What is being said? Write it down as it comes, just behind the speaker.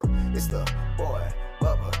It's the boy,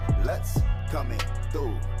 Bubba, let's coming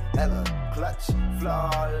through. Hella clutch,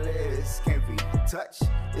 flawless, can't be touched.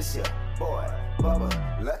 It's your boy,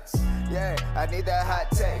 Bubba, let's. Yeah, I need that hot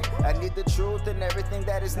take. I need the truth and everything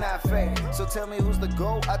that is not fake. So tell me who's the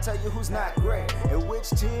GOAT, I'll tell you who's not great. And which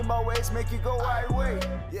team always make you go right way.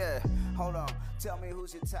 Yeah, hold on, tell me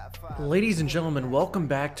who's your top 5. Ladies and gentlemen, welcome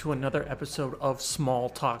back to another episode of Small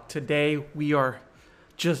Talk. Today we're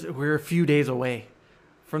a few days away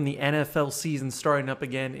from the NFL season starting up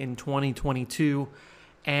again in 2022.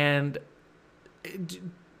 And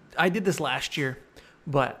I did this last year,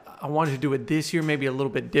 but I wanted to do it this year, maybe a little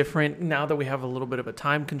bit different. Now that we have a little bit of a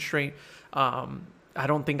time constraint, I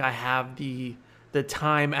don't think I have the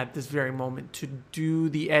time at this very moment to do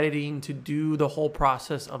the editing, to do the whole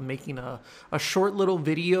process of making a short little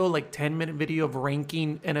video, like 10-minute video of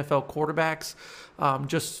ranking NFL quarterbacks,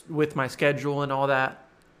 just with my schedule and all that.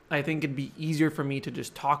 I think it'd be easier for me to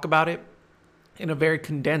just talk about it in a very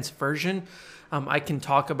condensed version. I can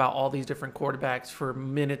talk about all these different quarterbacks for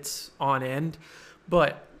minutes on end,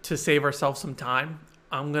 but to save ourselves some time,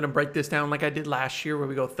 I'm going to break this down like I did last year, where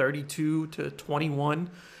we go 32 to 21,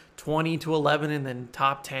 20 to 11, and then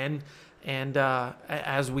top 10. And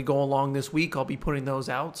as we go along this week, I'll be putting those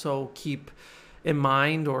out. So keep in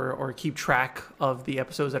mind or keep track of the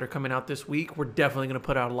episodes that are coming out this week. We're definitely going to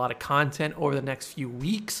put out a lot of content over the next few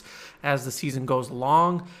weeks as the season goes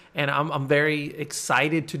along. And I'm very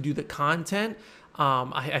excited to do the content.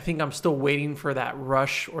 I think I'm still waiting for that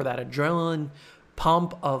rush or that adrenaline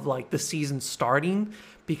pump of like the season starting,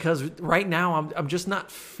 because right now I'm just not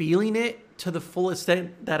feeling it to the full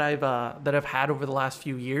extent that I've had over the last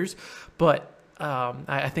few years. But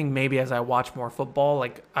I think maybe as I watch more football,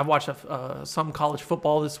 like I watched some college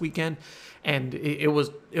football this weekend, and it was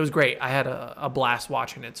great. I had a blast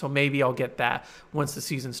watching it. So maybe I'll get that once the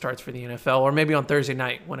season starts for the NFL, or maybe on Thursday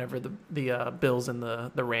night whenever the Bills and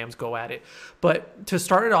the Rams go at it. But to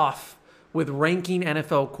start it off with ranking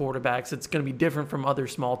NFL quarterbacks, it's going to be different from other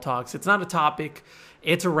small talks. It's not a topic,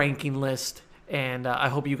 it's a ranking list, and I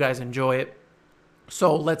hope you guys enjoy it.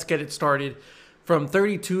 So let's get it started. From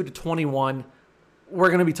 32 to 21, we're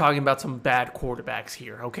going to be talking about some bad quarterbacks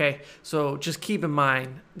here, okay? So just keep in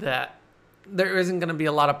mind that there isn't going to be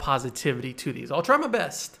a lot of positivity to these. I'll try my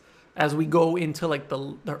best as we go into like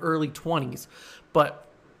the early 20s. But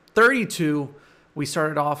 32, we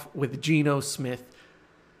started off with Geno Smith,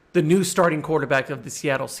 the new starting quarterback of the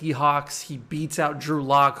Seattle Seahawks. He beats out Drew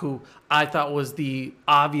Lock, who I thought was the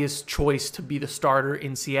obvious choice to be the starter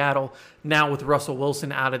in Seattle, now with Russell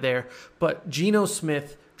Wilson out of there. But Geno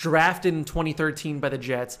Smith, drafted in 2013 by the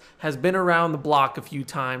Jets, has been around the block a few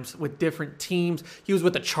times with different teams. He was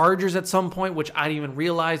with the Chargers at some point, which I didn't even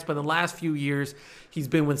realize, but in the last few years, he's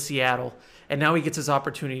been with Seattle. And now he gets his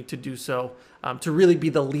opportunity to do so, to really be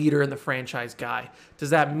the leader and the franchise guy. Does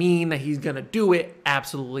that mean that he's going to do it?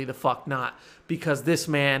 Absolutely the fuck not, because this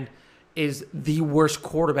man is the worst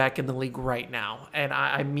quarterback in the league right now. And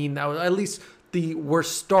I mean, at least the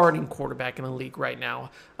worst starting quarterback in the league right now,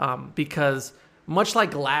 because much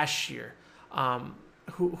like last year,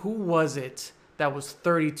 who was it that was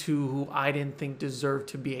 32 who I didn't think deserved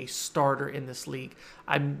to be a starter in this league?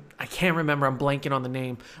 I can't remember. I'm blanking on the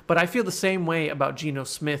name. But I feel the same way about Geno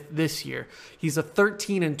Smith this year. He's a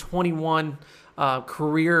 13-21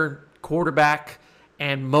 career quarterback,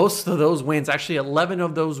 and most of those wins, actually 11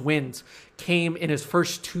 of those wins, came in his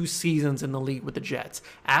first 2 seasons in the league with the Jets.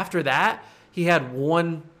 After that, he had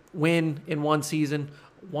 1 win in 1 season,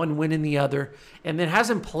 1 win in the other, and then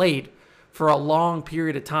hasn't played for a long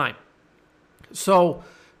period of time. So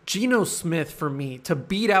Geno Smith, for me, to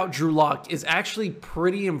beat out Drew Lock is actually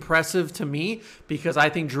pretty impressive to me, because I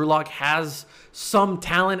think Drew Lock has some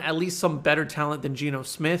talent, at least some better talent than Geno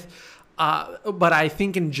Smith. But I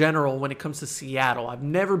think in general, when it comes to Seattle, I've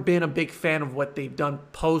never been a big fan of what they've done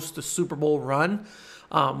post the Super Bowl run.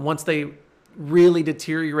 Once they really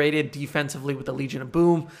deteriorated defensively with the Legion of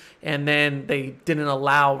Boom, and then they didn't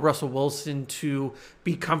allow Russell Wilson to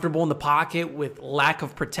be comfortable in the pocket with lack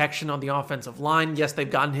of protection on the offensive line. Yes,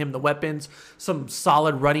 they've gotten him the weapons, some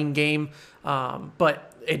solid running game,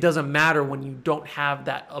 but it doesn't matter when you don't have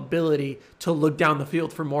that ability to look down the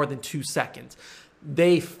field for more than 2 seconds.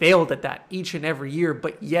 They failed at that each and every year,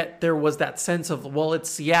 but yet there was that sense of, well, it's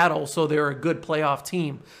Seattle, so they're a good playoff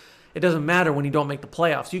team. It doesn't matter when you don't make the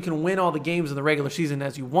playoffs. You can win all the games in the regular season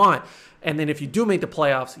as you want. And then if you do make the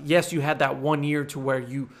playoffs, yes, you had that 1 year to where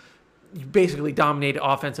you basically dominated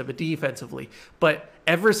offensive and defensively. But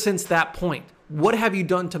ever since that point, what have you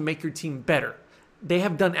done to make your team better? they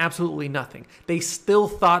have done absolutely nothing. They still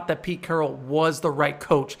thought that Pete Carroll was the right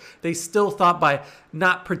coach. They still thought by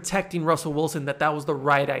not protecting Russell Wilson that was the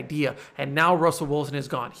right idea. And now Russell Wilson is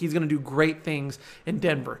gone. He's going to do great things in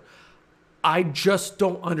Denver. I just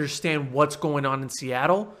don't understand what's going on in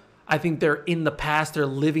Seattle. I think they're in the past. They're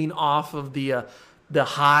living off of the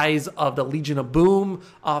highs of the Legion of Boom,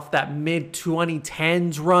 off that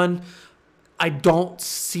mid-2010s run. I don't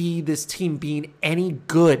see this team being any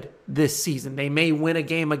good this season. They may win a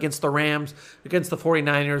game against the Rams, against the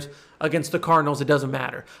 49ers, against the Cardinals. It doesn't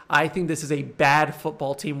matter. I think this is a bad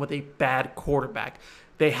football team with a bad quarterback.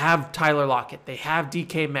 They have Tyler Lockett. They have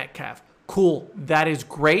DK Metcalf. Cool. That is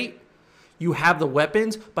great. You have the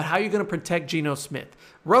weapons, but how are you going to protect Geno Smith?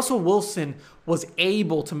 Russell Wilson was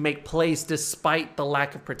able to make plays despite the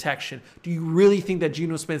lack of protection. Do you really think that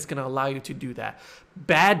Geno Smith is going to allow you to do that?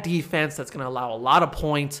 Bad defense that's going to allow a lot of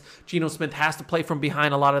points. Geno Smith has to play from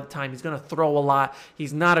behind a lot of the time. He's going to throw a lot.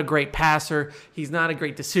 He's not a great passer. He's not a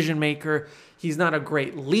great decision maker. He's not a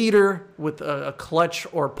great leader with a clutch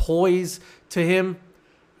or poise to him.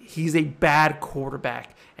 He's a bad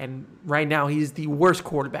quarterback. And right now, he's the worst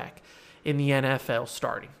quarterback in the NFL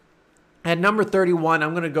starting. At number 31,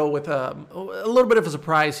 I'm going to go with a little bit of a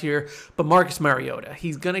surprise here, but Marcus Mariota.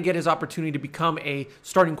 He's going to get his opportunity to become a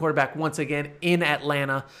starting quarterback once again in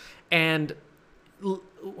Atlanta. And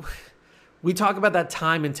we talk about that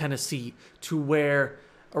time in Tennessee to where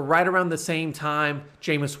right around the same time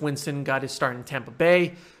Jameis Winston got his start in Tampa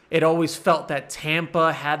Bay. It always felt that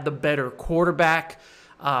Tampa had the better quarterback.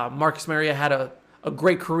 Marcus Mariota had a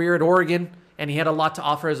great career at Oregon, and he had a lot to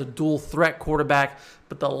offer as a dual threat quarterback,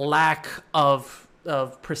 but the lack of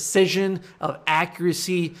precision, of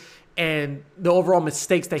accuracy, and the overall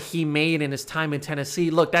mistakes that he made in his time in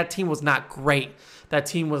Tennessee. Look, that team was not great. That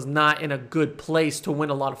team was not in a good place to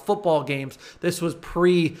win a lot of football games. This was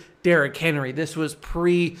pre-Derrick Henry. This was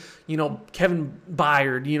Kevin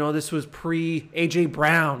Byard. This was pre-A.J.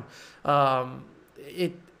 Brown.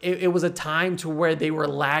 It was a time to where they were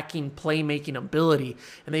lacking playmaking ability,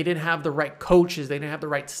 and they didn't have the right coaches, they didn't have the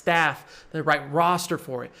right staff, the right roster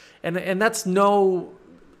for it. And that's no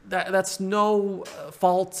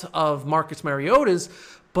fault of Marcus Mariota's,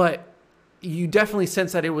 but you definitely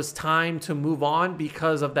sense that it was time to move on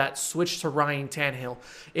because of that switch to Ryan Tannehill.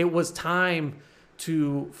 It was time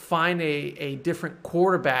to find a different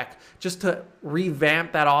quarterback just to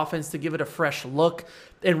revamp that offense, to give it a fresh look.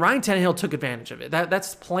 And Ryan Tannehill took advantage of it.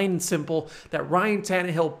 That's plain and simple, that Ryan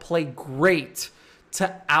Tannehill played great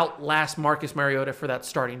to outlast Marcus Mariota for that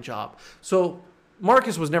starting job. So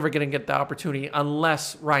Marcus was never going to get the opportunity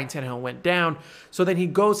unless Ryan Tannehill went down. So then he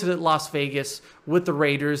goes to Las Vegas with the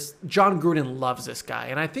Raiders. John Gruden loves this guy.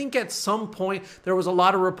 And I think at some point there was a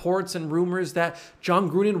lot of reports and rumors that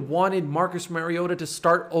John Gruden wanted Marcus Mariota to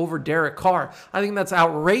start over Derek Carr. I think that's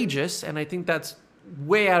outrageous, and I think that's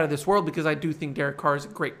way out of this world because I do think Derek Carr is a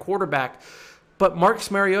great quarterback. But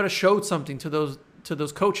Marcus Mariota showed something to those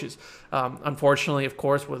coaches. Unfortunately, of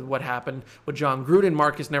course, with what happened with John Gruden,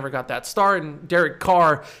 Marcus never got that start, and Derek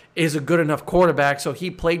Carr is a good enough quarterback, so he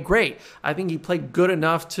played great. I think he played good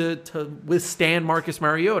enough to withstand Marcus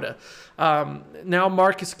Mariota. Now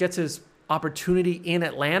Marcus gets his opportunity in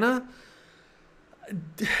Atlanta.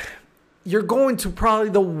 You're going to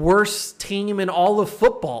probably the worst team in all of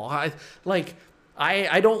football.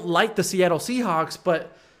 I don't like the Seattle Seahawks,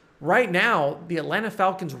 but right now the Atlanta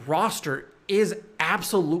Falcons roster is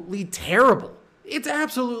absolutely terrible. It's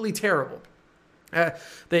absolutely terrible.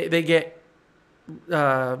 They get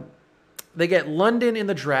London in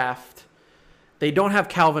the draft. They don't have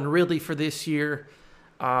Calvin Ridley for this year.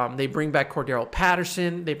 They bring back Cordero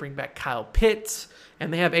Patterson. They bring back Kyle Pitts.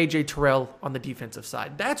 And they have A.J. Terrell on the defensive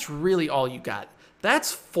side. That's really all you got.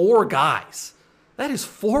 That's four guys. That is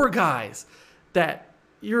four guys that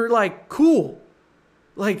you're like, cool.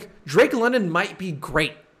 Like, Drake London might be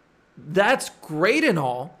great. That's great and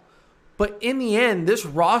all. But in the end, this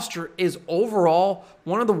roster is overall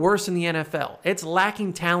one of the worst in the NFL. It's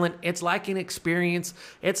lacking talent. It's lacking experience.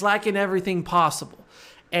 It's lacking everything possible.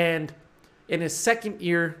 And in his second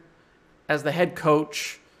year as the head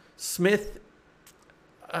coach, Smith,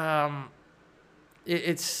 I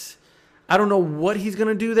don't know what he's going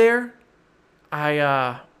to do there.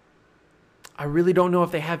 I really don't know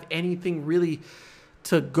if they have anything really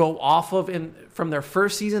to go off of from their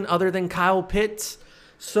first season other than Kyle Pitts.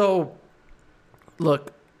 So,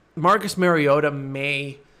 look, Marcus Mariota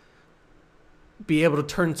may be able to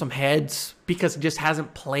turn some heads because he just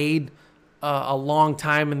hasn't played a long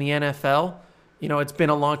time in the NFL. It's been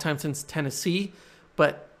a long time since Tennessee,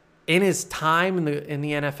 but in his time in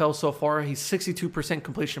the NFL so far, he's 62%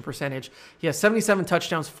 completion percentage. He has 77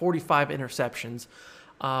 touchdowns, 45 interceptions.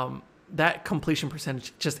 That completion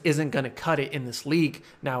percentage just isn't going to cut it in this league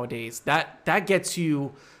nowadays. That gets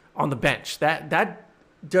you on the bench. That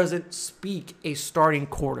doesn't speak a starting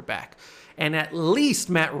quarterback. And at least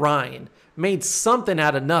Matt Ryan made something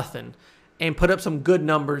out of nothing and put up some good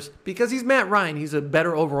numbers because he's Matt Ryan. He's a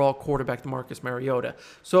better overall quarterback than Marcus Mariota.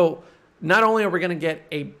 So not only are we going to get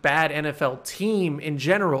a bad NFL team in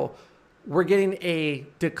general, we're getting a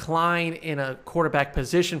decline in a quarterback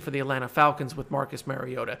position for the Atlanta Falcons with Marcus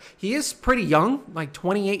Mariota. He is pretty young, like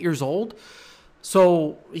 28 years old.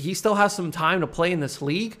 So he still has some time to play in this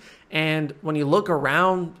league. And when you look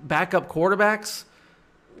around backup quarterbacks,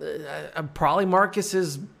 probably Marcus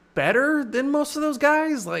is better than most of those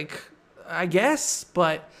guys, like, I guess.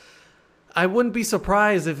 But I wouldn't be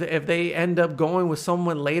surprised if they end up going with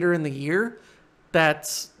someone later in the year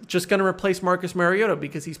that's just going to replace Marcus Mariota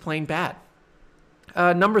because he's playing bad.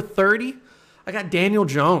 Number 30, I got Daniel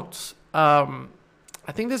Jones. I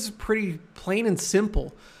think this is pretty plain and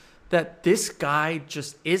simple, that this guy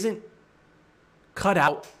just isn't cut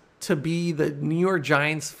out to be the New York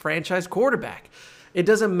Giants franchise quarterback. It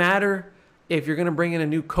doesn't matter if you're going to bring in a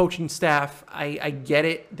new coaching staff. I get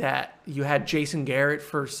it that you had Jason Garrett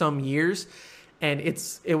for some years, and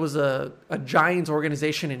it was a Giants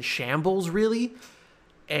organization in shambles, really,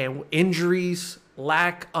 and injuries,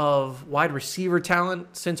 lack of wide receiver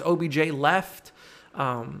talent since OBJ left,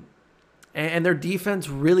 and their defense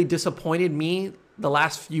really disappointed me the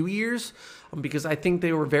last few years because I think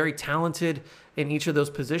they were very talented in each of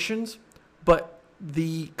those positions, but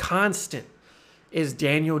the constant is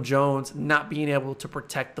Daniel Jones not being able to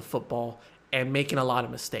protect the football and making a lot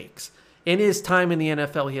of mistakes. In his time in the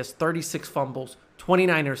NFL, he has 36 fumbles,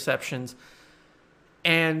 29 interceptions,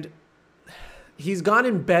 and he's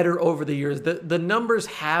gotten better over the years. The numbers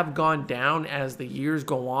have gone down as the years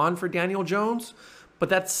go on for Daniel Jones, but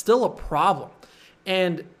that's still a problem.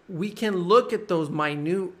 And we can look at those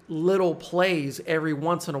minute little plays every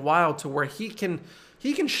once in a while to where he can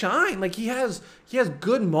shine. Like he has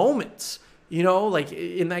good moments. You know, like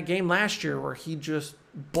in that game last year where he just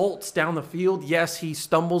bolts down the field. Yes, he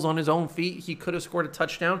stumbles on his own feet. He could have scored a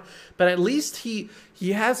touchdown, but at least he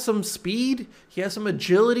has some speed. He has some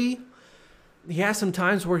agility. He has some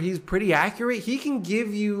times where he's pretty accurate. He can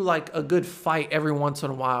give you like a good fight every once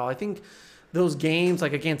in a while. I think those games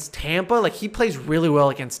like against Tampa, like he plays really well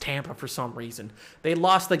against Tampa for some reason. They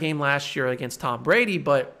lost the game last year against Tom Brady,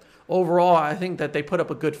 but overall, I think that they put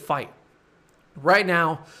up a good fight. Right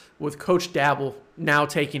now, with Coach Dabble now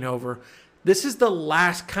taking over, this is the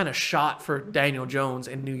last kind of shot for Daniel Jones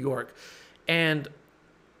in New York. And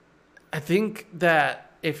I think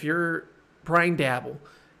that if you're Brian Dabble,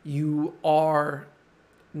 you are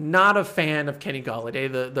not a fan of Kenny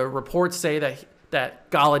Golladay. The reports say that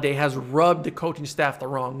Golladay has rubbed the coaching staff the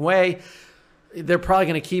wrong way. They're probably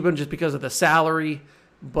going to keep him just because of the salary,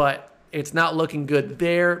 but it's not looking good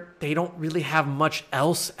there. They don't really have much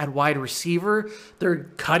else at wide receiver. They're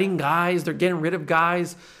cutting guys. They're getting rid of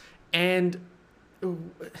guys. And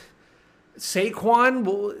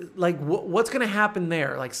Saquon, like, what's going to happen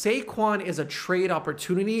there? Like, Saquon is a trade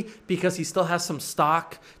opportunity because he still has some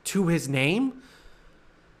stock to his name.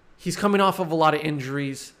 He's coming off of a lot of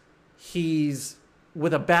injuries. He's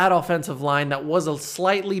with a bad offensive line that was a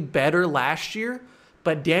slightly better last year.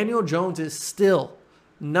 But Daniel Jones is still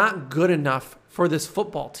not good enough for this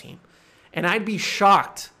football team. And I'd be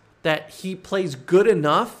shocked that he plays good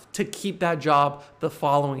enough to keep that job the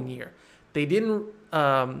following year. They didn't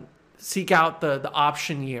seek out the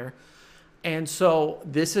option year. And so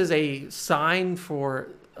this is a sign for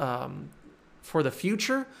the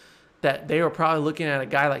future that they were probably looking at a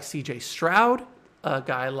guy like C.J. Stroud, a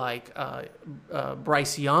guy like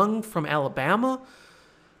Bryce Young from Alabama,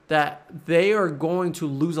 that they are going to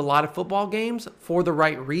lose a lot of football games for the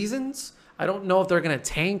right reasons. I don't know if they're going to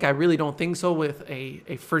tank. I really don't think so with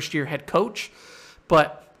a first-year head coach.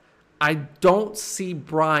 But I don't see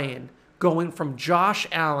Brian going from Josh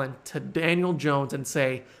Allen to Daniel Jones and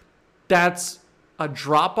say, that's a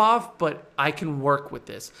drop-off, but I can work with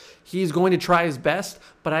this. He's going to try his best,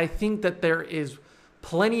 but I think that there is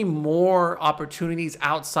plenty more opportunities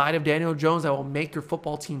outside of Daniel Jones that will make your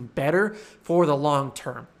football team better for the long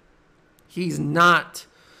term. He's not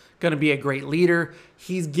going to be a great leader.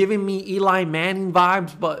 He's giving me Eli Manning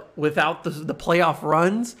vibes, but without the playoff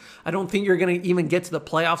runs. I don't think you're going to even get to the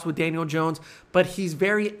playoffs with Daniel Jones, but he's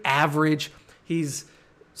very average. He's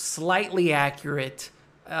slightly accurate.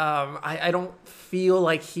 I don't feel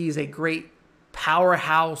like he's a great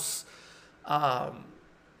powerhouse.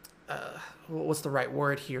 what's the right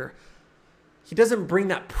word here? He doesn't bring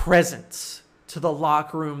that presence to the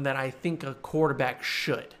locker room that I think a quarterback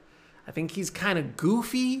should. I think he's kind of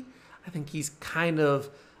goofy. I think he's kind of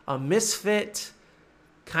a misfit,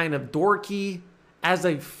 kind of dorky as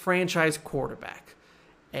a franchise quarterback.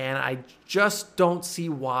 And I just don't see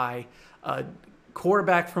why a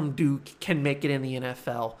quarterback from Duke can make it in the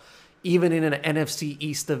NFL, even in an NFC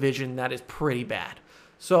East division that is pretty bad.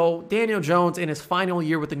 So Daniel Jones, in his final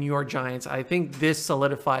year with the New York Giants, I think this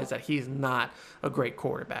solidifies that he's not a great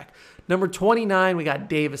quarterback. Number 29, we got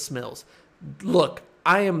Davis Mills. Look,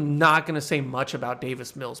 I am not going to say much about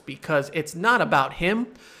Davis Mills because it's not about him.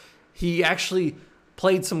 He actually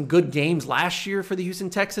played some good games last year for the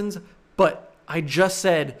Houston Texans, but I just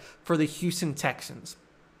said for the Houston Texans,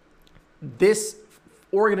 this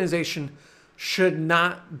organization should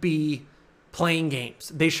not be playing games.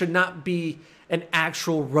 They should not be an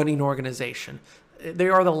actual running organization. They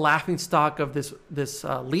are the laughingstock of this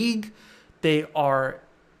league. They are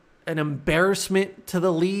an embarrassment to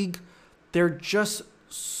the league. They're just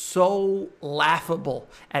so laughable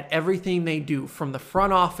at everything they do, from the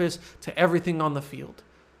front office to everything on the field.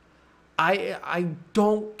 I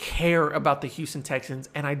don't care about the Houston Texans,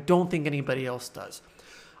 and I don't think anybody else does.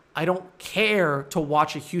 I don't care to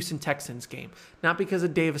watch a Houston Texans game. Not because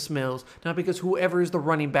of Davis Mills, not because whoever is the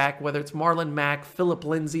running back, whether it's Marlon Mack, Phillip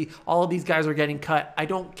Lindsay, all of these guys are getting cut. I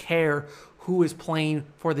don't care who is playing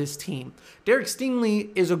for this team. Derek Stingley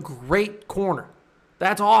is a great corner.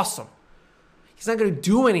 That's awesome. He's not going to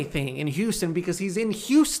do anything in Houston because he's in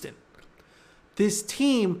Houston. This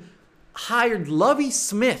team hired Lovie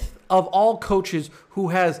Smith, of all coaches, who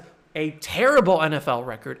has a terrible NFL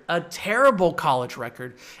record, a terrible college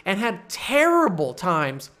record, and had terrible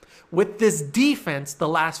times with this defense the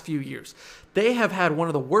last few years. They have had one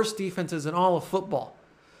of the worst defenses in all of football,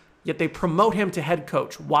 yet they promote him to head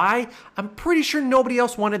coach. Why? I'm pretty sure nobody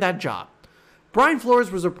else wanted that job. Brian Flores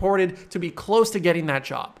was reported to be close to getting that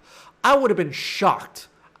job. I would have been shocked.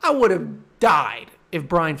 I would have died if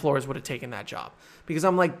Brian Flores would have taken that job, because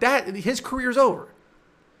I'm like, that his career's over.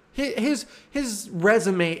 His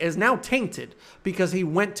resume is now tainted because he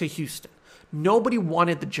went to Houston. Nobody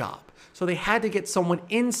wanted the job. So they had to get someone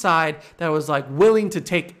inside that was like willing to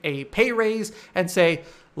take a pay raise and say,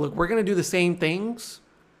 look, we're going to do the same things,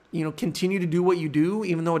 continue to do what you do,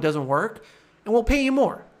 even though it doesn't work, and we'll pay you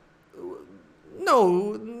more.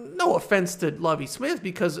 No offense to Lovie Smith,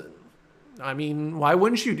 because, why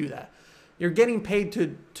wouldn't you do that? You're getting paid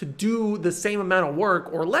to do the same amount of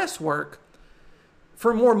work or less work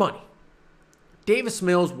for more money. Davis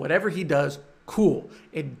Mills, whatever he does, cool.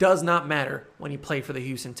 It does not matter when he played for the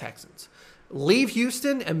Houston Texans. Leave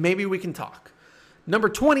Houston and maybe we can talk. Number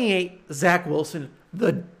 28, Zach Wilson,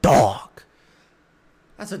 the dog.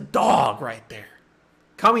 That's a dog right there.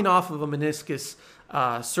 Coming off of a meniscus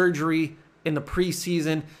surgery in the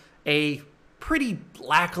preseason, a pretty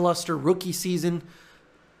lackluster rookie season.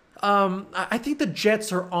 I think the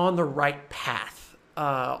Jets are on the right path.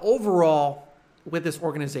 Overall, with this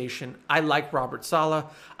organization, I like Robert Saleh.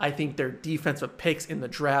 I think their defensive picks in the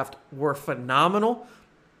draft were phenomenal.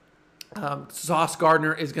 Sauce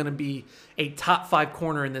Gardner is going to be a top 5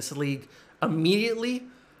 corner in this league immediately.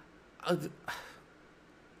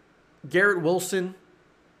 Garrett Wilson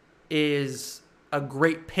is a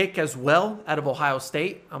great pick as well out of Ohio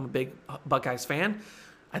State. I'm a big Buckeyes fan.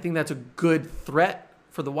 I think that's a good threat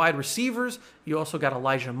for the wide receivers. You also got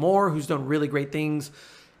Elijah Moore, who's done really great things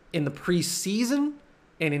in the preseason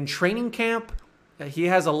and in training camp. He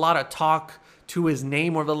has a lot of talk to his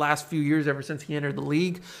name over the last few years, ever since he entered the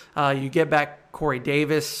league. You get back Corey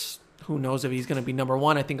Davis. Who knows if he's going to be number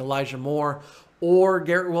 1? I think Elijah Moore or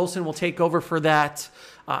Garrett Wilson will take over for that.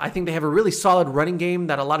 I think they have a really solid running game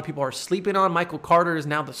that a lot of people are sleeping on. Michael Carter is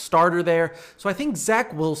now the starter there. So I think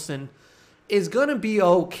Zach Wilson is going to be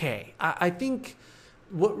okay. I think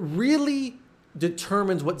what really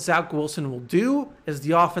determines what Zach Wilson will do is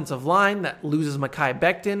the offensive line that loses Mekhi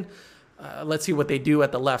Becton. Let's see what they do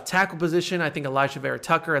at the left tackle position. I think Elijah Vera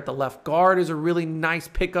Tucker at the left guard is a really nice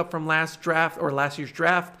pickup from last year's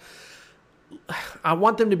draft. I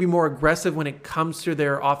want them to be more aggressive when it comes to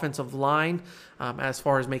their offensive line, as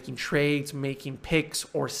far as making trades, making picks,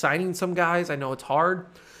 or signing some guys. I know it's hard,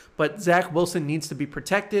 but Zach Wilson needs to be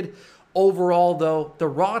protected. Overall, though, the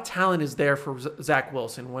raw talent is there for Zach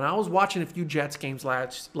Wilson. When I was watching a few Jets games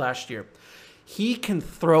last year, he can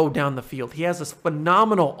throw down the field. He has this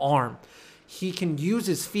phenomenal arm. He can use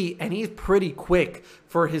his feet, and he's pretty quick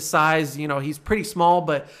for his size. He's pretty small,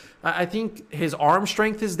 but I think his arm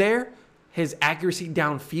strength is there. His accuracy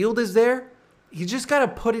downfield is there. He's just got to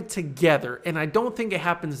put it together, and I don't think it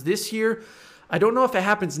happens this year. I don't know if it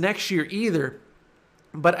happens next year either,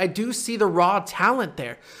 but I do see the raw talent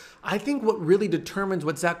there. I think what really determines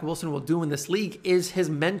what Zach Wilson will do in this league is his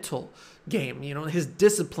mental game, his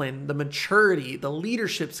discipline, the maturity, the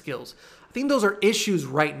leadership skills. I think those are issues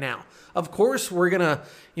right now. Of course, we're going to,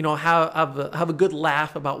 have a good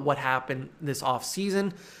laugh about what happened this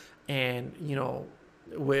offseason and,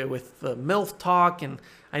 with the MILF talk. And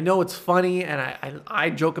I know it's funny and I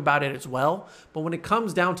joke about it as well. But when it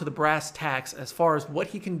comes down to the brass tacks, as far as what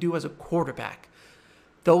he can do as a quarterback,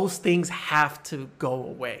 those things have to go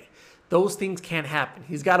away. Those things can't happen.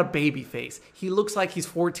 He's got a baby face. He looks like he's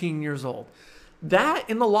 14 years old. That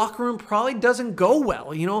in the locker room probably doesn't go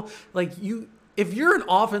well. If you're an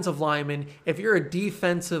offensive lineman, if you're a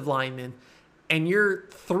defensive lineman, and you're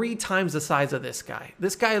 3 times the size of this guy,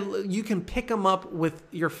 you can pick him up with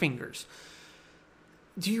your fingers.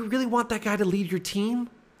 Do you really want that guy to lead your team?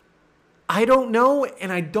 I don't know,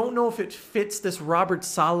 and I don't know if it fits this Robert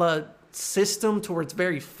Saleh system to where it's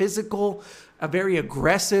very physical, very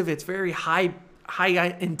aggressive, it's very high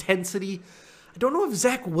intensity. I don't know if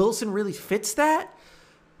Zach Wilson really fits that,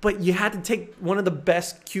 but you had to take one of the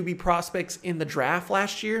best QB prospects in the draft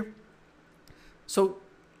last year. So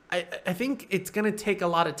I think it's going to take a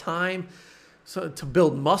lot of time to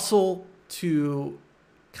build muscle, to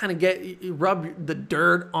kind of rub the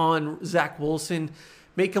dirt on Zach Wilson,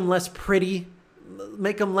 make him less pretty,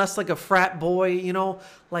 make him less like a frat boy,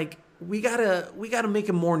 we gotta make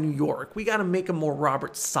him more New York. We gotta make him more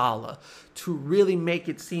Robert Saleh to really make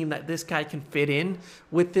it seem that this guy can fit in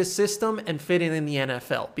with this system and fit in the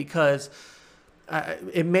NFL. Because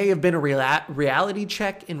it may have been a reality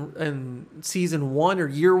check in season 1 or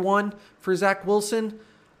year 1 for Zach Wilson.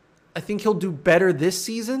 I think he'll do better this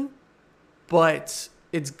season, but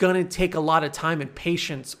it's gonna take a lot of time and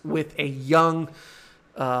patience with a young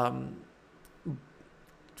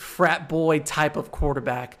frat boy type of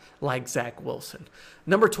quarterback like Zach Wilson.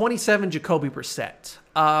 Number 27, Jacoby Brissett.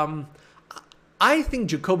 I think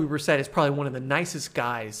Jacoby Brissett is probably one of the nicest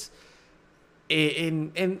guys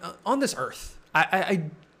in on this earth. I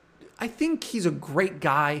think he's a great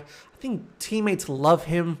guy. I think teammates love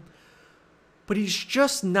him, but he's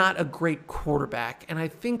just not a great quarterback. And I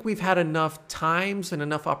think we've had enough times and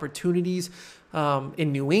enough opportunities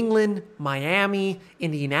in New England, Miami,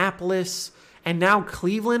 Indianapolis, and now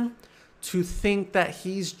Cleveland to think that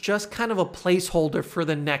he's just kind of a placeholder for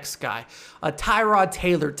the next guy, a Tyrod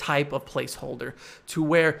Taylor type of placeholder, to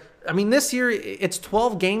where, this year it's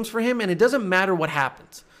 12 games for him and it doesn't matter what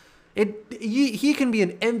happens. He can be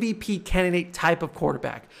an MVP candidate type of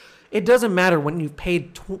quarterback. It doesn't matter when you've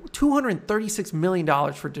paid $236 million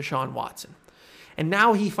for Deshaun Watson. And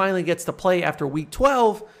now he finally gets to play after week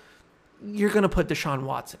 12, you're going to put Deshaun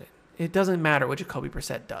Watson in. It doesn't matter what Jacoby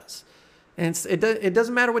Brissett does. And it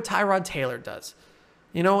doesn't matter what Tyrod Taylor does.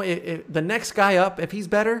 The next guy up, if he's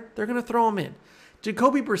better, they're going to throw him in.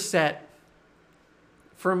 Jacoby Brissett,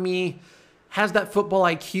 for me, has that football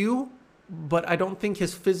IQ, but I don't think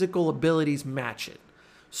his physical abilities match it.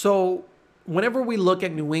 So whenever we look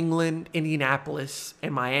at New England, Indianapolis,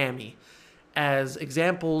 and Miami as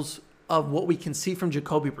examples of what we can see from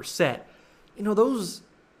Jacoby Brissett,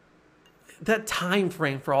 that time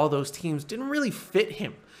frame for all those teams didn't really fit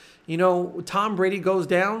him. Tom Brady goes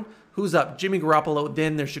down, who's up? Jimmy Garoppolo,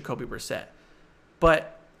 then there's Jacoby Brissett.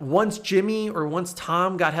 But once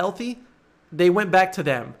Tom got healthy, they went back to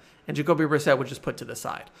them, and Jacoby Brissett was just put to the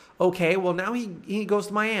side. Okay, well, now he goes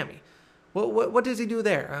to Miami. What does he do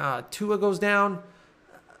there? Tua goes down,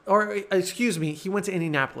 he went to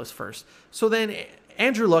Indianapolis first. So then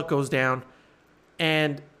Andrew Luck goes down,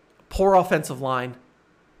 and poor offensive line.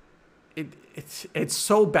 It's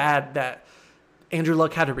so bad that Andrew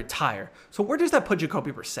Luck had to retire. So where does that put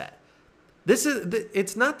Jacoby Brissett?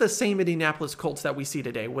 It's not the same Indianapolis Colts that we see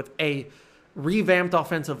today with a revamped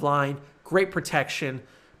offensive line, great protection,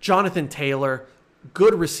 Jonathan Taylor,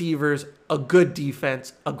 good receivers, a good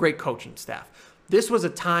defense, a great coaching staff. This was a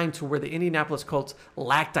time to where the Indianapolis Colts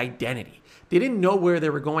lacked identity. They didn't know where they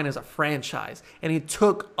were going as a franchise, and it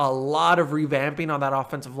took a lot of revamping on that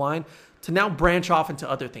offensive line to now branch off into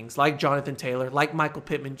other things like Jonathan Taylor, like Michael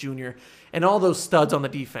Pittman Jr., and all those studs on the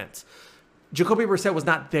defense. Jacoby Brissett was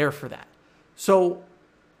not there for that. So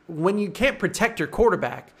when you can't protect your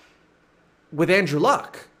quarterback with Andrew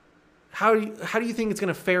Luck, how do you think it's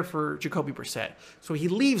going to fare for Jacoby Brissett? So he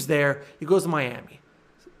leaves there, he goes to Miami.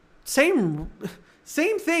 Same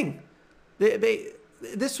thing.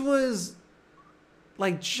 This was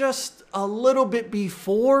like just a little bit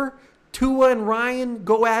before Tua and Ryan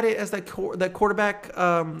go at it as that quarterback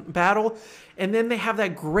battle. And then they have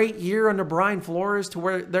that great year under Brian Flores to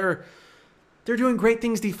where They're doing great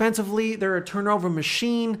things defensively. They're a turnover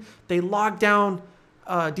machine. They lock down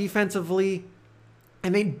defensively,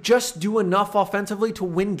 and they just do enough offensively to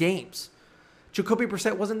win games. Jacoby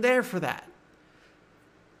Brissett wasn't there for that.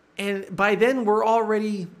 And by then, we're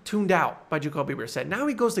already tuned out by Jacoby Brissett. Now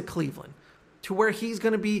he goes to Cleveland, to where he's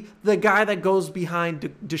going to be the guy that goes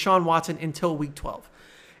behind Deshaun Watson until Week 12.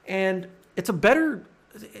 And it's a better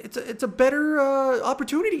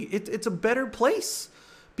opportunity. It's a better place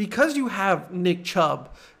because you have Nick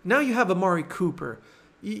Chubb. Now you have Amari Cooper.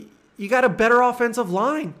 You got a better offensive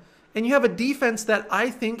line. And you have a defense that I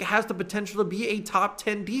think has the potential to be a top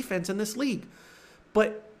 10 defense in this league.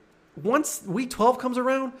 But once Week 12 comes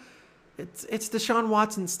around, it's Deshaun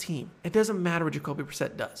Watson's team. It doesn't matter what Jacoby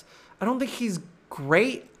Brissett does. I don't think he's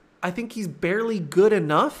great. I think he's barely good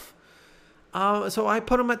enough. So I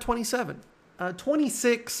put him at 27.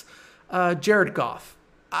 26, Jared Goff.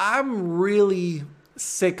 I'm really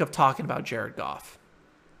sick of talking about Jared Goff.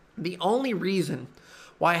 The only reason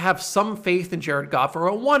why I have some faith in Jared Goff, or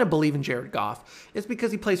I want to believe in Jared Goff, is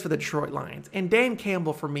because he plays for the Detroit Lions. And Dan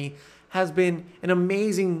Campbell, for me, has been an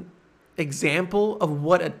amazing example of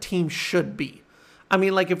what a team should be. I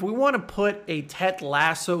mean, like, if we want to put a Ted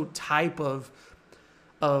Lasso type of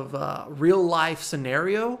real life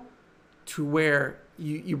scenario to where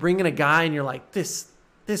you bring in a guy and you're like, this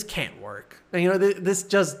can't work. And, this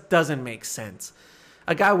just doesn't make sense.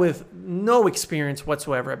 A guy with no experience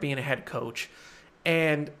whatsoever at being a head coach,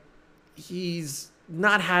 and he's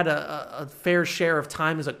not had a fair share of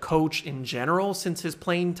time as a coach in general since his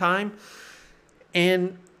playing time.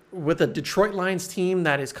 And with a Detroit Lions team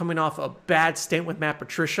that is coming off a bad stint with Matt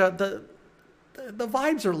Patricia, the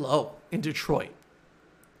vibes are low in Detroit.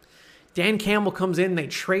 Dan Campbell comes in, they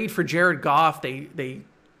trade for Jared Goff, they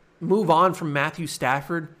move on from Matthew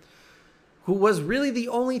Stafford, who was really the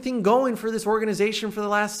only thing going for this organization for the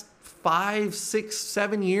last 5, 6,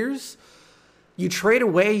 7 years. You trade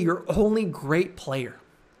away your only great player.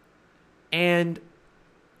 And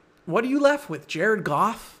what are you left with? Jared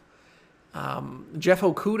Goff? Jeff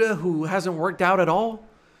Okudah, who hasn't worked out at all?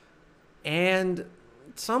 And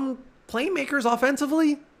some playmakers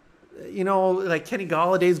offensively? Like Kenny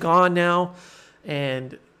Galladay's gone now.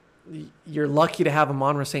 And you're lucky to have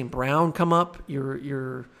Amon-Ra St. Brown come up.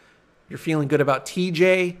 You're feeling good about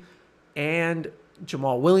TJ and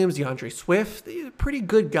Jamal Williams, DeAndre Swift. They're pretty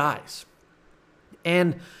good guys.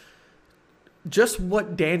 And just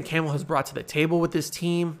what Dan Campbell has brought to the table with this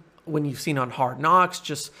team, when you've seen on Hard Knocks,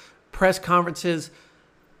 just press conferences,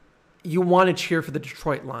 you want to cheer for the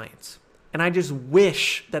Detroit Lions. And I just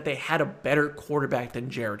wish that they had a better quarterback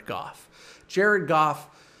than Jared Goff. Jared Goff,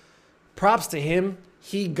 props to him,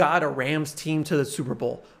 he got a Rams team to the Super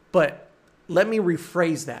Bowl. But let me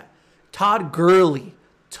rephrase that. Todd Gurley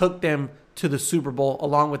took them to the Super Bowl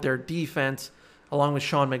along with their defense, along with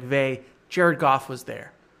Sean McVay. Jared Goff was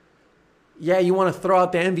there. Yeah, you want to throw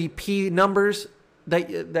out the MVP numbers that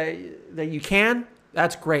you can?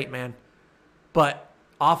 That's great, man. But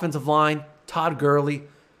offensive line, Todd Gurley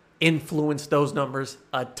influenced those numbers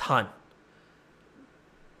a ton.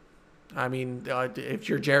 I mean, if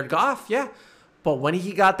you're Jared Goff, yeah. But when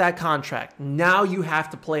he got that contract, now you have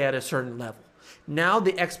to play at a certain level. Now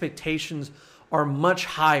the expectations are much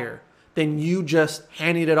higher than you just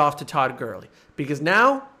handing it off to Todd Gurley. Because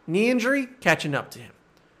now, knee injury, catching up to him.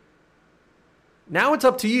 Now it's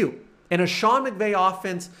up to you. And a Sean McVay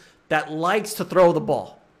offense that likes to throw the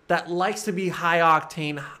ball, that likes to be high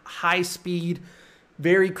octane, high speed,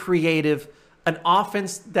 very creative, an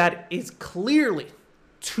offense that is clearly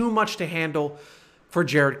too much to handle for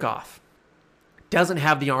Jared Goff. Doesn't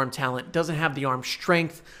have the arm talent, doesn't have the arm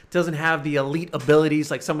strength, doesn't have the elite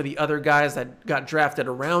abilities like some of the other guys that got drafted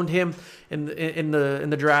around him in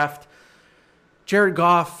the draft. Jared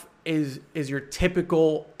Goff is your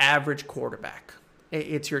typical average quarterback.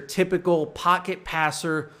 It's your typical pocket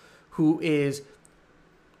passer who is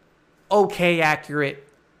okay accurate,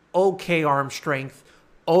 okay arm strength,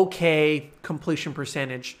 okay completion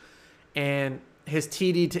percentage, and his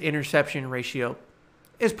TD to interception ratio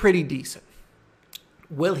is pretty decent.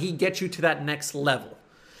 Will he get you to that next level?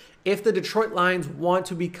 If the Detroit Lions want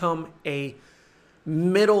to become a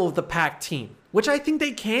middle-of-the-pack team, which I think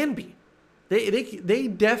they can be, they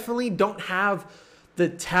definitely don't have the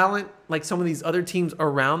talent like some of these other teams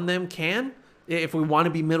around them can, if we want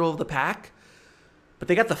to be middle of the pack. But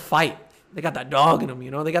they got the fight. They got that dog in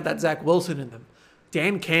them, They got that Zach Wilson in them.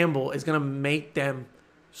 Dan Campbell is going to make them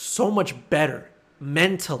so much better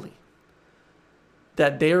mentally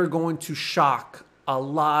that they're going to shock a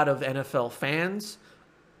lot of NFL fans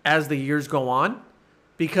as the years go on,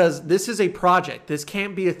 because this is a project. This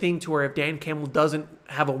can't be a thing to where if Dan Campbell doesn't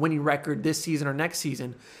have a winning record this season or next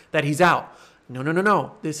season, that he's out.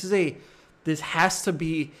 No. This has to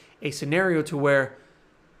be a scenario to where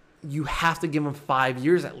you have to give him 5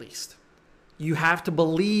 years at least. You have to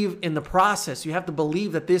believe in the process. You have to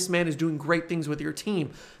believe that this man is doing great things with your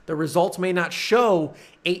team. The results may not show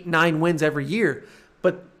 8-9 wins every year,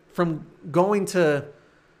 but from going to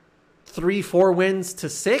 3-4 wins to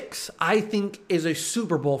 6, I think is a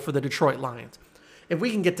Super Bowl for the Detroit Lions. If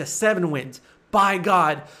we can get to 7 wins, by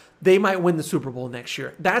God, they might win the Super Bowl next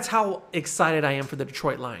year. That's how excited I am for the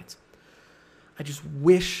Detroit Lions. I just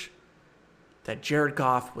wish that Jared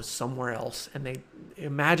Goff was somewhere else, and they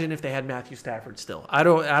imagine if they had Matthew Stafford still. I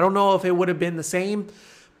don't know if it would have been the same,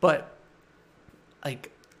 but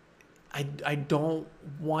like I don't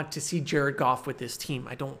want to see Jared Goff with this team.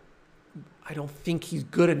 I don't think he's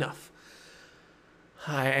good enough.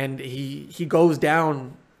 And he goes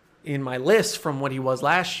down in my list from what he was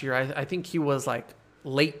last year. I think he was like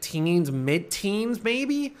late teens, mid-teens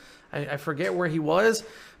maybe. I forget where he was,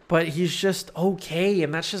 but he's just okay,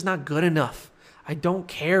 and that's just not good enough. I don't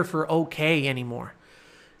care for okay anymore.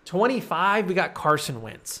 25, we got Carson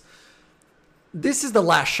Wentz. This is the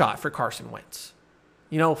last shot for Carson Wentz.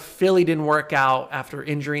 You know, Philly didn't work out after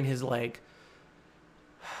injuring his leg.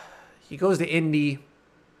 He goes to Indy,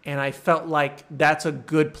 and I felt like that's a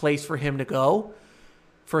good place for him to go,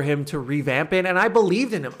 for him to revamp it. And I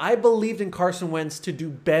believed in him. I believed in Carson Wentz to do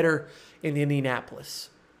better in Indianapolis.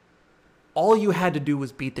 All you had to do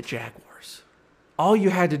was beat the Jaguars. All you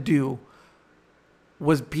had to do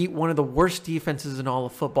was beat one of the worst defenses in all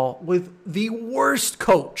of football with the worst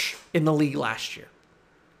coach in the league last year.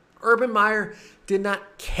 Urban Meyer did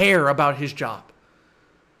not care about his job.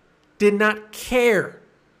 Did not care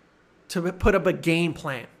to put up a game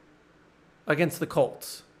plan against the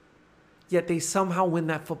Colts. Yet they somehow win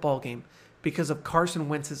that football game because of Carson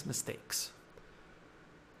Wentz's mistakes.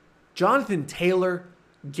 Jonathan Taylor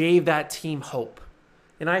gave that team hope.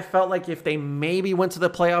 And I felt like if they maybe went to the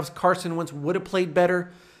playoffs, Carson Wentz would have played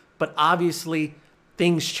better. But obviously,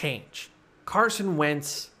 things change. Carson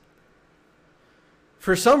Wentz,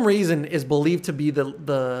 for some reason, is believed to be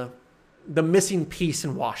the missing piece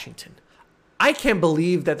in Washington. I can't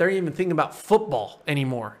believe that they're even thinking about football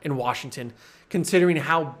anymore in Washington, considering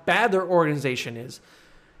how bad their organization is,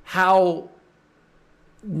 how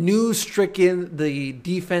news-stricken the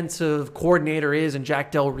defensive coordinator is in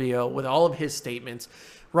Jack Del Rio with all of his statements.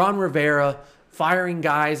 Ron Rivera firing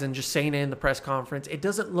guys and just saying it in the press conference. It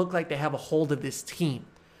doesn't look like they have a hold of this team.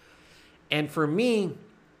 And for me,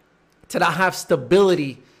 to not have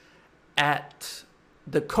stability at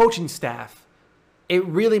the coaching staff, it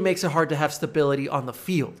really makes it hard to have stability on the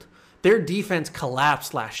field. Their defense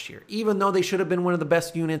collapsed last year, even though they should have been one of the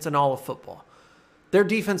best units in all of football. Their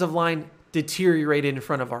defensive line deteriorated in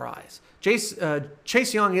front of our eyes.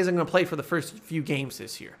 Chase Young isn't going to play for the first few games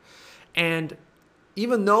this year. And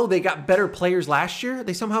even though they got better players last year,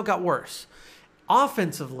 they somehow got worse.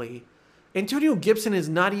 Offensively, Antonio Gibson is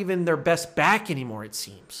not even their best back anymore, it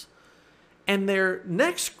seems. And their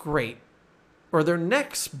next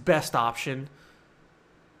best option,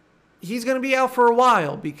 he's going to be out for a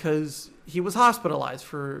while because he was hospitalized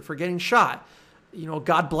for getting shot. You know,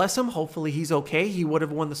 God bless him. Hopefully he's okay. He would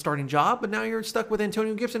have won the starting job, but now you're stuck with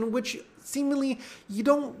Antonio Gibson, which seemingly you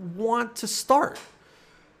don't want to start.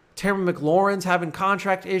 Terry McLaurin's having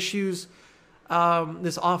contract issues.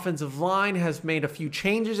 This offensive line has made a few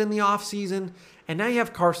changes in the offseason, and now you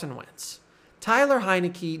have Carson Wentz. Tyler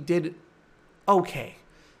Heinicke did okay.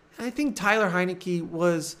 I think Tyler Heinicke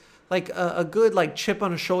was like a good like chip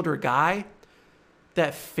on a shoulder guy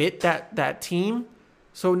that fit that team.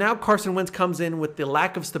 So now Carson Wentz comes in with the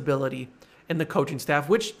lack of stability in the coaching staff,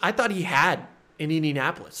 which I thought he had in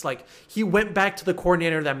Indianapolis. Like, he went back to the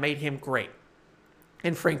coordinator that made him great,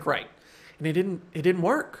 and Frank Reich, and it didn't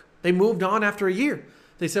work. They moved on after a year.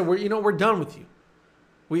 They said, we're done with you.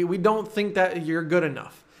 We don't think that you're good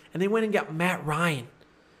enough. And they went and got Matt Ryan.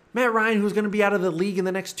 Matt Ryan, who's going to be out of the league in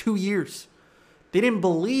the next 2 years. They didn't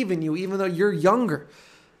believe in you, even though you're younger,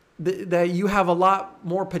 that you have a lot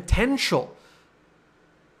more potential.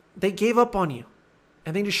 They gave up on you,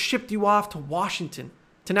 and they just shipped you off to Washington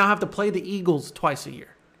to now have to play the Eagles twice a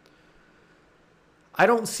year. I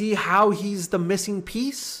don't see how he's the missing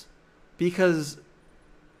piece, because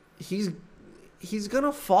he's going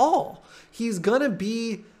to fall. He's going to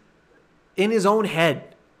be in his own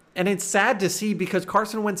head. And it's sad to see, because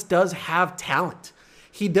Carson Wentz does have talent.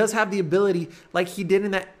 He does have the ability, like he did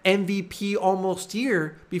in that MVP almost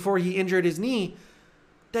year before he injured his knee,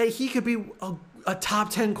 that he could be a top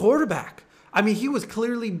 10 quarterback. I mean, he was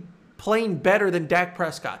clearly playing better than Dak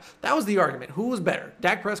Prescott. That was the argument. Who was better,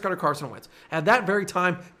 Dak Prescott or Carson Wentz? At that very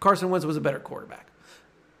time, Carson Wentz was a better quarterback.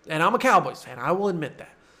 And I'm a Cowboys fan. I will admit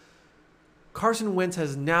that. Carson Wentz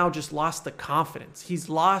has now just lost the confidence. He's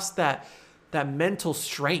lost that mental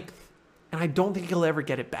strength. And I don't think he'll ever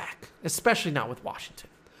get it back, especially not with Washington.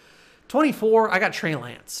 24, I got Trey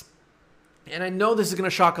Lance. And I know this is going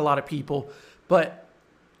to shock a lot of people, but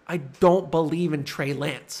I don't believe in Trey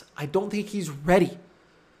Lance. I don't think he's ready.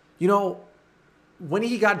 You know, when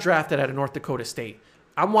he got drafted out of North Dakota State,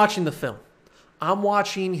 I'm watching the film. I'm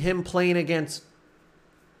watching him playing against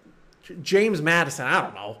James Madison. I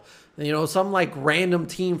don't know. You know, some like random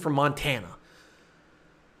team from Montana.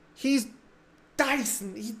 He's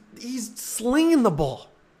dicing. He's slinging the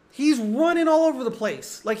ball. He's running all over the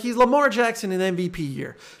place. Like he's Lamar Jackson in MVP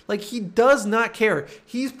year. Like he does not care.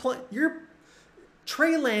 He's playing.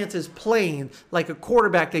 Trey Lance is playing like a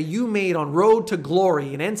quarterback that you made on Road to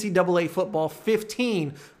Glory in NCAA football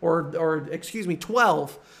 15 or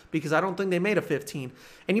 12, because I don't think they made a 15,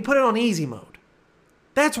 and you put it on easy mode.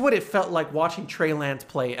 That's what it felt like watching Trey Lance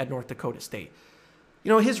play at North Dakota State. You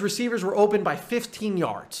know, his receivers were open by 15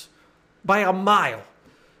 yards, by a mile.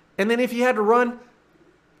 And then if he had to run,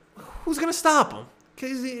 who's going to stop him?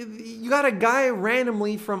 Because you got a guy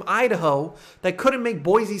randomly from Idaho that couldn't make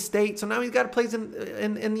Boise State, so now he's got to play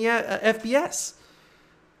in the FBS.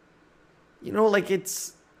 You know, like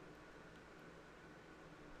it's...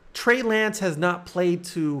 Trey Lance has not played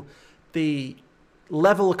to the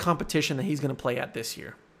level of competition that he's going to play at this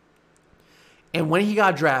year. And when he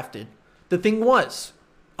got drafted, the thing was,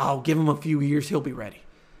 I'll give him a few years, he'll be ready.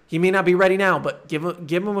 He may not be ready now, but give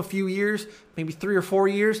him a few years, maybe 3 or 4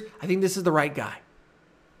 years. I think this is the right guy.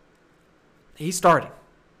 He's starting.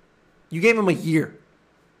 You gave him a year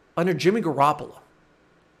under Jimmy Garoppolo.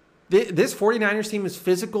 This 49ers team is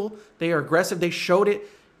physical. They are aggressive. They showed it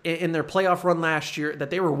in their playoff run last year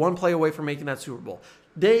that they were one play away from making that Super Bowl.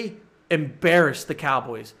 They embarrassed the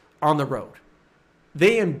Cowboys on the road.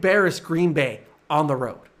 They embarrassed Green Bay on the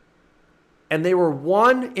road. And they were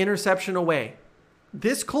one interception away,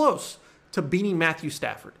 this close, to beating Matthew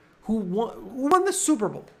Stafford, who won the Super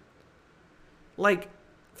Bowl. Like,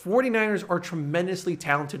 49ers are tremendously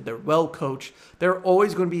talented. They're well coached. They're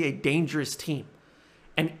always going to be a dangerous team.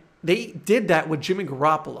 And they did that with Jimmy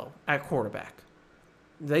Garoppolo at quarterback.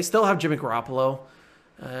 They still have Jimmy Garoppolo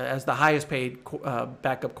as the highest paid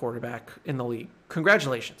backup quarterback in the league.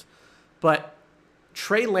 Congratulations. But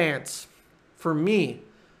Trey Lance, for me,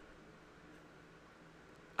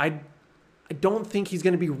 I don't think he's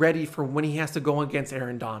going to be ready for when he has to go against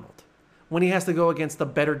Aaron Donald, when he has to go against the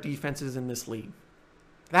better defenses in this league.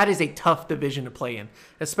 That is a tough division to play in,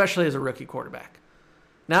 especially as a rookie quarterback.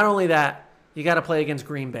 Not only that, you got to play against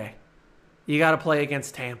Green Bay. You got to play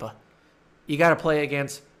against Tampa. You got to play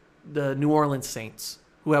against the New Orleans Saints,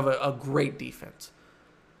 who have a great defense.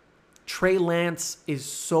 Trey Lance is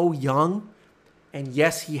so young, and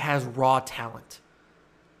yes, he has raw talent.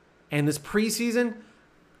 And this preseason,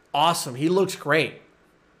 awesome. He looks great.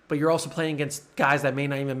 But you're also playing against guys that may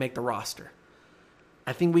not even make the roster.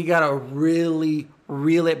 I think we got to really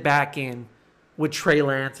reel it back in with Trey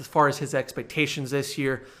Lance as far as his expectations this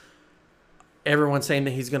year. Everyone's saying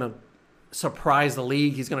that he's going to surprise the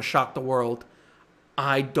league. He's going to shock the world.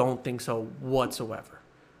 I don't think so whatsoever.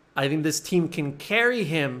 I think this team can carry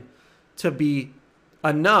him to be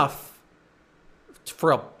enough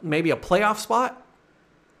for maybe a playoff spot.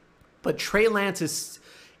 But Trey Lance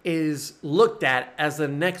is looked at as the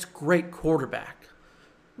next great quarterback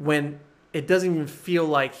when it doesn't even feel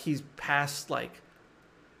like he's past, like,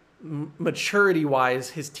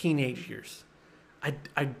 maturity-wise, his teenage years.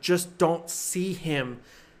 I just don't see him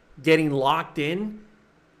getting locked in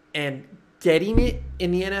and getting it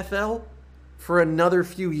in the NFL for another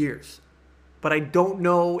few years. But I don't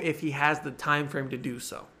know if he has the time frame to do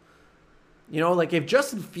so. You know, like if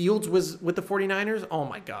Justin Fields was with the 49ers, oh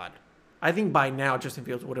my God. I think by now Justin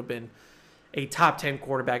Fields would have been a top 10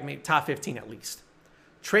 quarterback, maybe top 15 at least.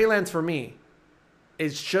 Trey Lance, for me,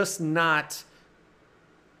 is just not...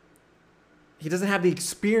 He doesn't have the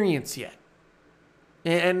experience yet.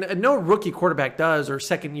 And no rookie quarterback does, or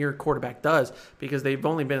second-year quarterback does, because they've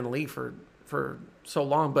only been in the league for so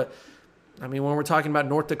long. But, I mean, when we're talking about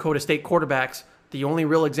North Dakota State quarterbacks, the only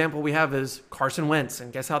real example we have is Carson Wentz,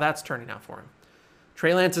 and guess how that's turning out for him.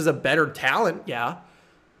 Trey Lance is a better talent, yeah,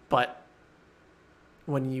 but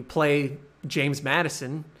when you play James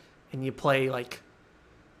Madison and you play, like,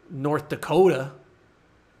 North Dakota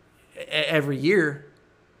every year,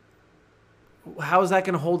 how is that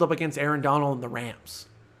going to hold up against Aaron Donald and the Rams?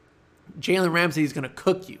 Jalen Ramsey is going to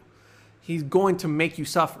cook you. He's going to make you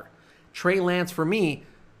suffer. Trey Lance, for me,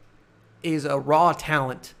 is a raw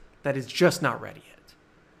talent that is just not ready yet.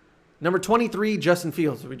 Number 23, Justin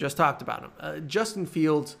Fields. We just talked about him. Justin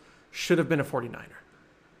Fields should have been a 49er.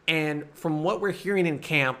 And from what we're hearing in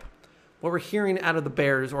camp, what we're hearing out of the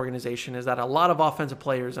Bears organization is that a lot of offensive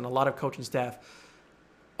players and a lot of coaching staff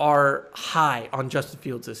are high on Justin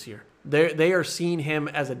Fields this year. They are seeing him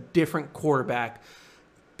as a different quarterback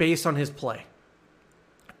based on his play.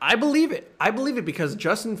 I believe it. I believe it because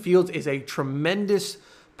Justin Fields is a tremendous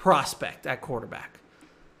prospect at quarterback.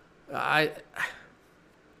 I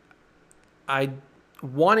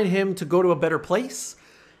wanted him to go to a better place,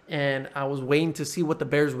 and I was waiting to see what the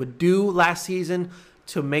Bears would do last season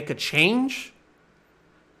to make a change,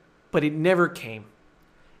 but it never came.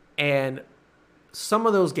 And some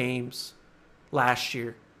of those games last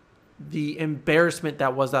year, the embarrassment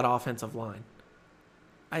that was that offensive line,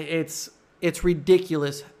 it's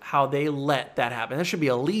ridiculous how they let that happen. That should be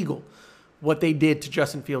illegal, what they did to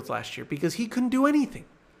Justin Fields last year, because he couldn't do anything.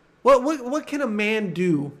 What can a man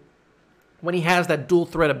do when he has that dual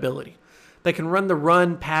threat ability that can run the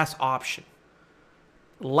run-pass option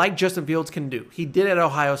like Justin Fields can do? He did at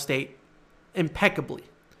Ohio State impeccably.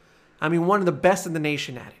 I mean, one of the best in the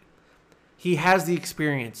nation at it. He has the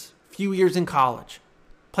experience, few years in college,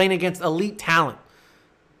 playing against elite talent,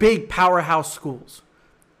 big powerhouse schools,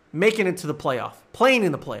 making it to the playoff, playing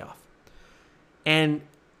in the playoff, and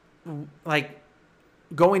like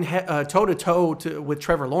going toe-to-toe with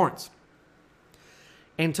Trevor Lawrence.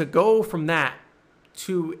 And to go from that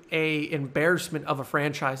to a embarrassment of a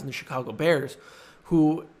franchise in the Chicago Bears,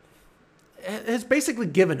 who has basically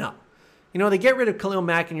given up. You know, they get rid of Khalil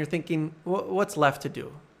Mack, and you're thinking, what's left to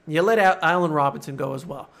do? You let out Allen Robinson go as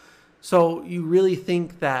well. So you really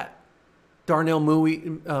think that Darnell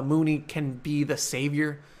Mooney can be the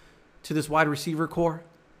savior to this wide receiver core?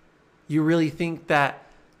 You really think that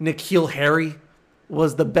N'Keal Harry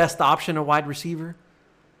was the best option at wide receiver?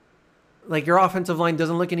 Like, your offensive line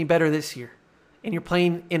doesn't look any better this year. And you're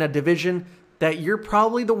playing in a division that you're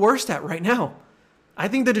probably the worst at right now. I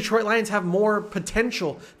think the Detroit Lions have more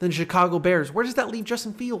potential than the Chicago Bears. Where does that leave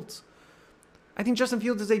Justin Fields? I think Justin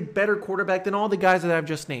Fields is a better quarterback than all the guys that I've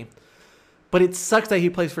just named. But it sucks that he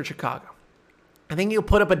plays for Chicago. I think he'll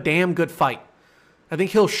put up a damn good fight. I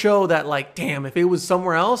think he'll show that, like, damn, if it was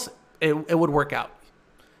somewhere else, it would work out.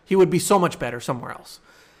 He would be so much better somewhere else.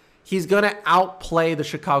 He's going to outplay the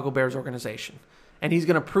Chicago Bears organization. And he's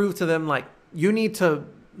going to prove to them, like, you need to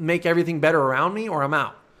make everything better around me or I'm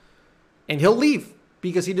out. And he'll leave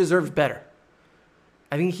because he deserves better.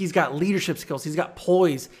 I think he's got leadership skills. He's got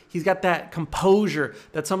poise. He's got that composure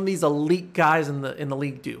that some of these elite guys in the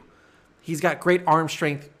league do. He's got great arm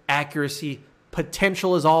strength, accuracy,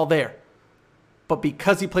 potential is all there. But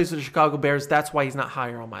because he plays for the Chicago Bears, that's why he's not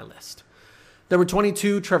higher on my list. Number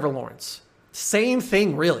 22, Trevor Lawrence. Same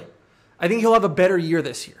thing, really. I think he'll have a better year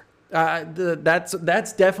this year.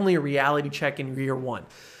 That's definitely a reality check in year one.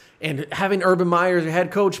 And having Urban Meyer as your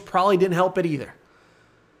head coach probably didn't help it either.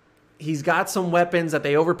 He's got some weapons that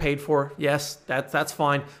they overpaid for. Yes, that's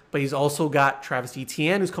fine. But he's also got Travis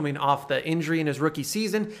Etienne, who's coming off the injury in his rookie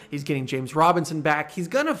season. He's getting James Robinson back. He's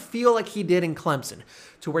going to feel like he did in Clemson,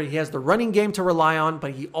 to where he has the running game to rely on,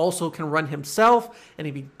 but he also can run himself. And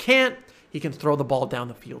if he can't, he can throw the ball down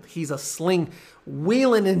the field. He's a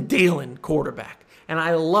wheeling and dealing quarterback. And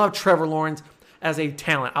I love Trevor Lawrence as a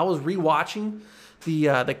talent. I was rewatching the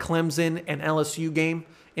Clemson and LSU game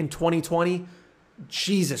in 2020.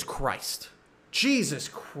 Jesus Christ.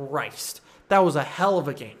 That was a hell of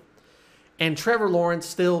a game. And Trevor Lawrence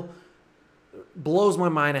still blows my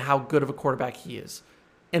mind at how good of a quarterback he is.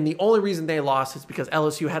 And the only reason they lost is because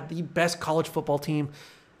LSU had the best college football team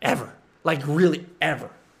ever. Like, really,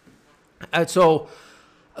 ever. And so,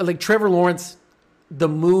 like, Trevor Lawrence, the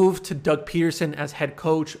move to Doug Peterson as head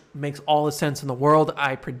coach makes all the sense in the world.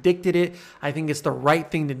 I predicted it. I think it's the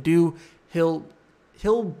right thing to do. He'll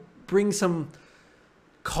bring some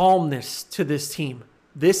calmness to this team.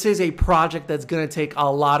 This is a project that's going to take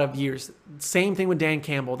a lot of years. Same thing with Dan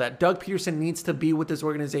Campbell, that Doug Peterson needs to be with this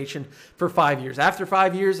organization for 5 years. After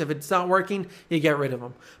 5 years, if it's not working, you get rid of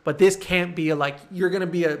him. But this can't be you're going to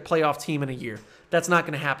be a playoff team in a year. That's not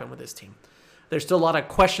going to happen with this team. There's still a lot of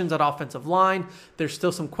questions at offensive line. There's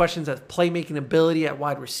still some questions at playmaking ability at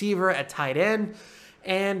wide receiver, at tight end.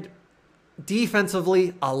 And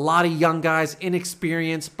defensively, a lot of young guys,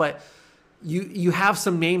 inexperienced, but you have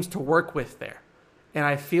some names to work with there. And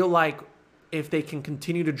I feel like if they can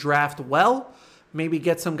continue to draft well, maybe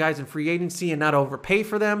get some guys in free agency and not overpay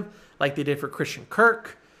for them like they did for Christian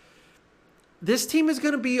Kirk, this team is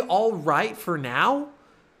going to be all right for now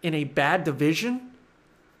in a bad division.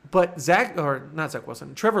 But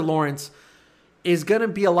Trevor Lawrence is going to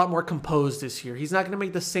be a lot more composed this year. He's not going to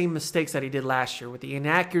make the same mistakes that he did last year with the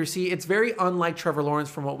inaccuracy. It's very unlike Trevor Lawrence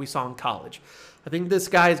from what we saw in college. I think this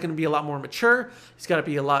guy is going to be a lot more mature. He's got to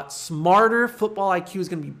be a lot smarter. Football IQ is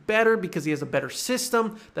going to be better because he has a better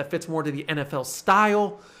system that fits more to the NFL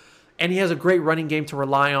style. And he has a great running game to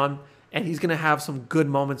rely on. And he's going to have some good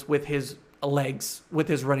moments with his legs, with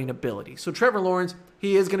his running ability. So Trevor Lawrence,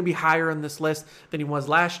 he is going to be higher on this list than he was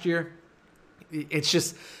last year. It's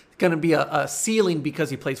just going to be a ceiling because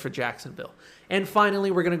he plays for Jacksonville. And finally,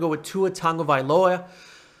 we're going to go with Tua Tagovailoa.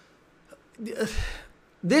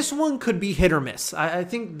 This one could be hit or miss. I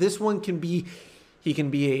think this one he can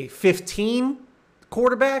be a 15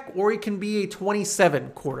 quarterback or he can be a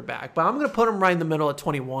 27 quarterback. But I'm going to put him right in the middle at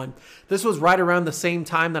 21. This was right around the same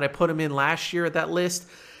time that I put him in last year at that list.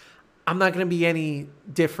 I'm not going to be any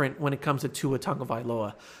different when it comes to Tua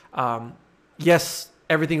Tagovailoa. Yes,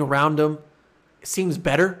 everything around him seems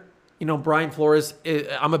better. You know, Brian Flores,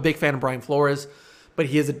 I'm a big fan of Brian Flores, but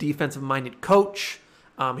he is a defensive-minded coach.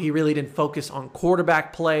 He really didn't focus on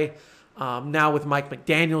quarterback play. Now with Mike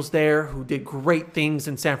McDaniels there, who did great things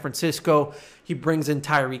in San Francisco, he brings in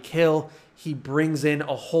Tyreek Hill. He brings in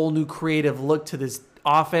a whole new creative look to this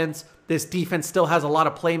offense. This defense still has a lot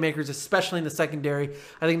of playmakers, especially in the secondary.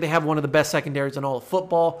 I think they have one of the best secondaries in all of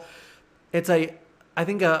football. It's I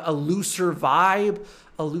think a looser vibe,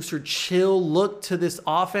 a looser chill look to this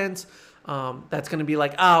offense. That's going to be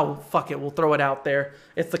like, oh, fuck it, we'll throw it out there.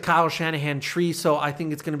 It's the Kyle Shanahan tree, so I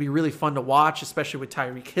think it's going to be really fun to watch, especially with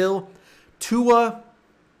Tyreek Hill. Tyreek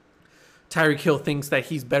Hill thinks that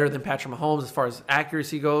he's better than Patrick Mahomes as far as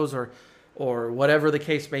accuracy goes or whatever the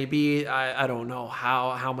case may be. I don't know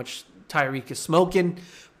how much Tyreek is smoking,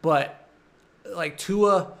 but like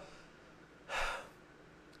Tua,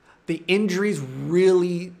 the injuries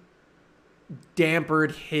really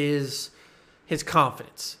dampened his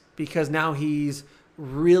confidence because now he's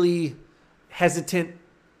really hesitant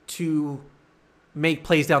to make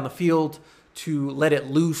plays down the field, to let it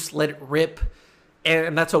loose, let it rip.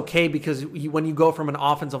 And that's okay because when you go from an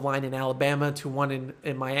offensive line in Alabama to one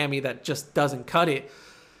in Miami that just doesn't cut it,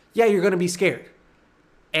 yeah, you're going to be scared.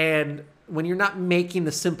 And when you're not making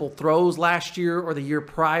the simple throws last year or the year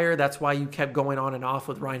prior, that's why you kept going on and off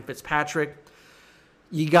with Ryan Fitzpatrick.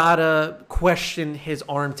 You got to question his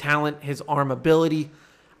arm talent, his arm ability.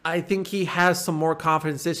 I think he has some more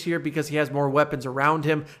confidence this year because he has more weapons around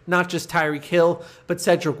him, not just Tyreek Hill, but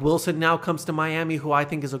Cedric Wilson now comes to Miami, who I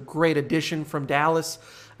think is a great addition from Dallas.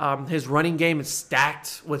 His running game is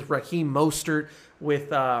stacked with Raheem Mostert, with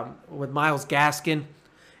Myles Gaskin,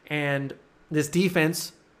 and this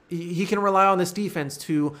defense, he can rely on this defense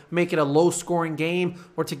to make it a low-scoring game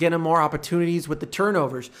or to get him more opportunities with the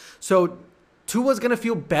turnovers. So Tua's going to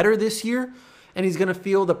feel better this year. And he's going to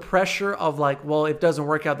feel the pressure of like, well, if it doesn't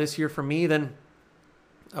work out this year for me, then,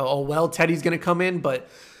 Teddy's going to come in. But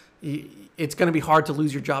it's going to be hard to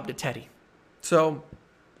lose your job to Teddy. So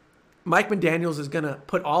Mike McDaniels is going to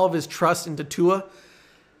put all of his trust into Tua.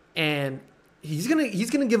 And he's going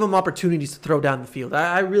to give him opportunities to throw down the field.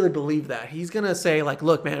 I really believe that. He's going to say, like,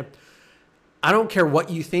 look, man, I don't care what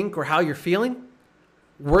you think or how you're feeling.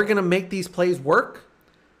 We're going to make these plays work.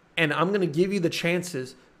 And I'm going to give you the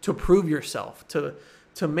chances to prove yourself,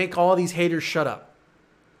 to make all these haters shut up.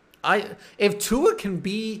 If Tua can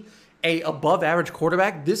be a above average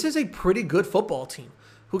quarterback, this is a pretty good football team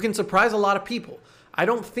who can surprise a lot of people. I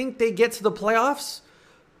don't think they get to the playoffs,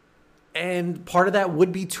 and part of that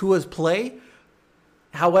would be Tua's play.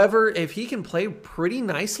 However, if he can play pretty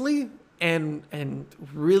nicely and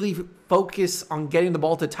really focus on getting the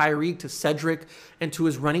ball to Tyreek, to Cedric, and to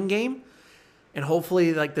his running game, and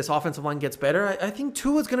hopefully, like, this offensive line gets better, I think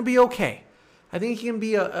Tua's going to be okay. I think he can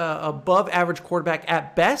be a above average quarterback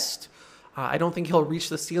at best. I don't think he'll reach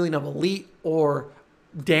the ceiling of elite or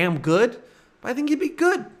damn good, but I think he'd be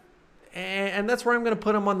good. And that's where I'm going to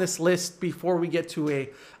put him on this list before we get to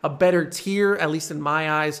a better tier, at least in my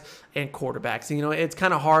eyes, and quarterbacks. And, it's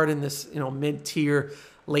kind of hard in this, mid-tier,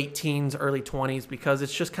 late teens, early 20s, because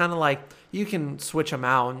it's just kind of like you can switch them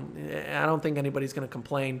out. And I don't think anybody's going to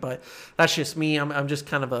complain, but that's just me. I'm just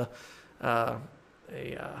kind of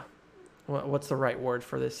what's the right word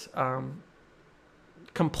for this?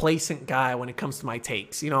 Complacent guy when it comes to my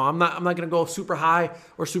takes. I'm not going to go super high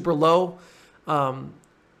or super low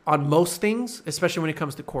on most things, especially when it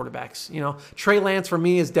comes to quarterbacks. Trey Lance for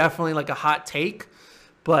me is definitely like a hot take,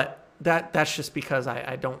 but that's just because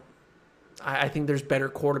I think there's better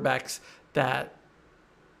quarterbacks that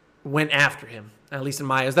went after him, at least in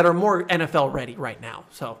my eyes, that are more NFL ready right now.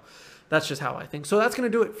 So that's just how I think. So that's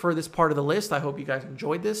going to do it for this part of the list. I hope you guys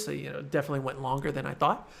enjoyed this. It definitely went longer than I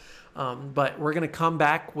thought. But we're going to come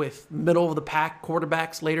back with middle of the pack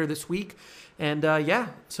quarterbacks later this week. And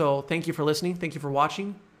so thank you for listening. Thank you for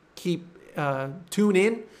watching. Tune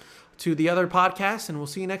in to the other podcasts, and we'll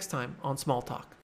see you next time on Small Talk.